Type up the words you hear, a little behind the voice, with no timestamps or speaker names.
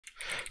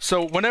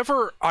So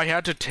whenever I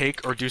had to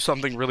take or do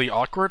something really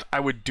awkward, I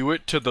would do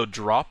it to the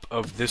drop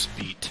of this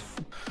beat.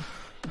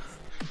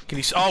 Can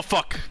you oh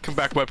fuck, come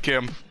back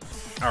webcam.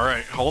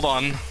 Alright, hold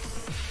on.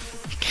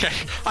 Okay,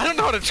 I don't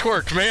know how to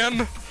twerk,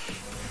 man!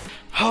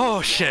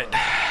 Oh shit.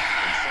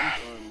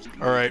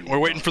 Alright, we're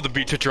waiting for the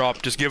beat to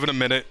drop, just give it a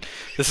minute.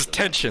 This is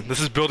tension, this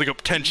is building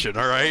up tension,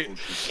 alright?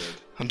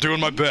 I'm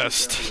doing my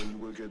best.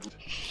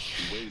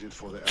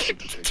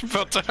 It's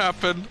about to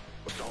happen.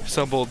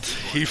 Stumbled,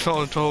 he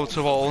fell into a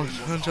wall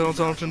until it's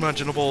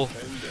unimaginable.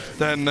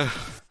 And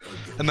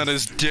then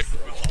his dick.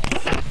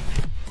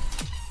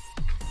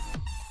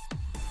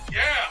 Yeah!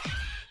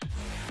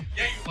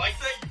 Yeah, you like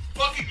that, you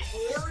fucking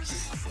whores?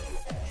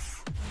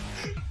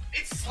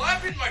 It's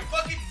slapping my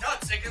fucking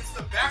nuts against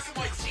the back of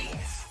my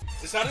teeth.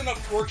 Is that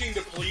enough twerking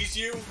to please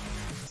you?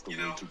 You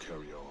know, to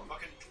carry on.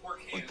 fucking twerk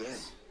hands. But then,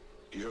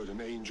 he heard an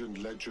ancient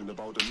legend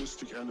about a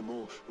mystic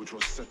animal which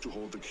was said to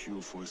hold the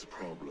cure for his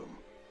problem.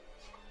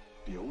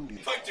 The only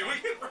Am I doing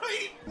it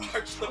right?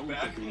 Arch the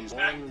back.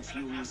 and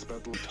furious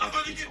battle I'm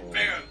gonna its get horn.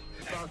 banned.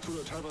 Back to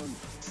the tavern,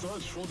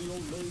 search for the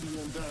old lady,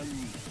 and then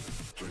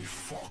they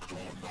fucked all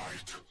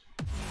night.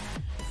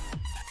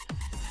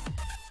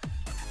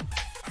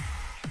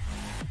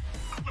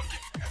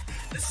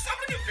 This is not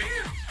gonna get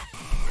banned.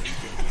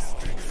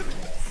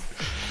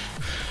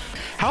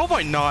 How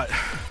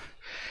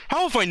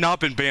have I not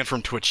been banned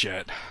from Twitch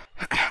yet?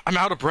 I'm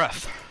out of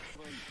breath.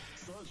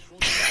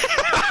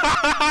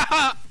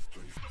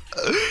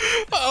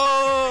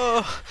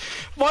 Oh,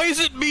 why is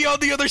it me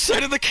on the other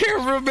side of the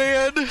camera,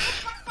 man? That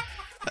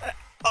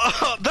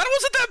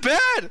wasn't that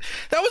bad.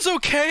 That was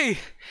okay.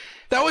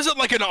 That wasn't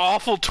like an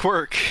awful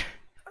twerk.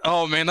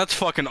 Oh man, that's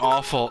fucking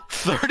awful.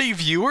 30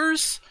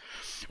 viewers?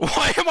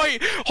 Why am I?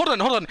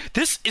 Hold on.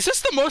 This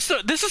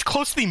is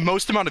close to the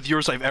most amount of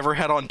viewers I've ever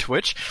had on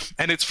Twitch,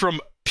 and it's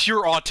from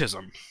pure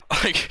autism.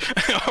 Like,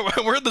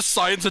 we're in the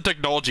science and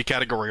technology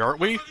category, aren't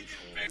we?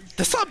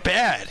 That's not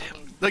bad.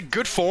 Like,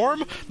 good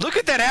form? Look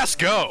at that ass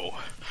go!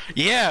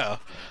 Yeah!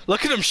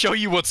 Look at him show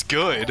you what's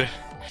good.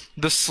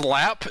 The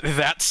slap,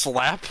 that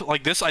slap,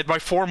 like this, my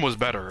form was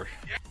better.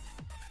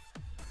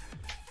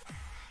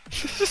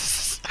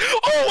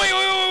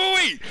 Oh,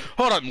 wait!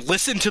 Hold on,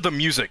 listen to the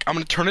music. I'm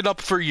gonna turn it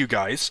up for you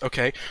guys,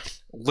 okay?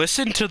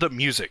 Listen to the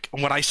music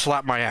when I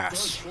slap my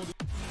ass.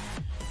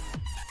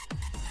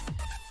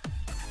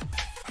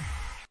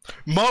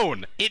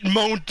 Moan! It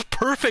moaned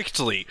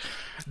perfectly!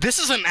 This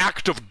is an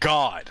act of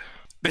God.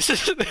 This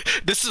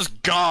is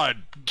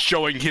God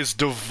showing his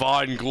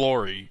divine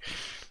glory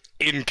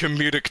in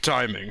comedic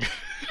timing.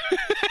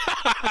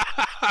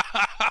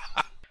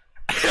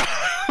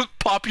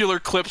 Popular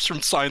clips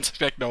from science and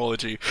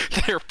technology.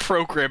 They're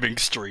programming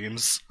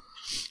streams.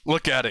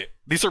 Look at it.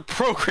 These are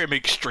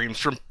programming streams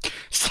from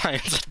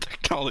science and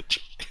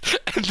technology.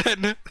 And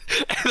then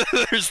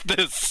there's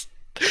this.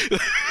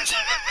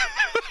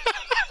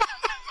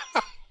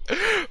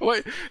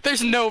 Wait,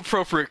 there's no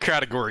appropriate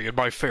category in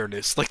my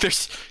fairness. Like,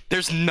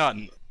 there's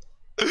none.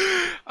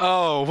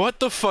 Oh, what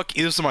the fuck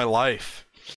is my life?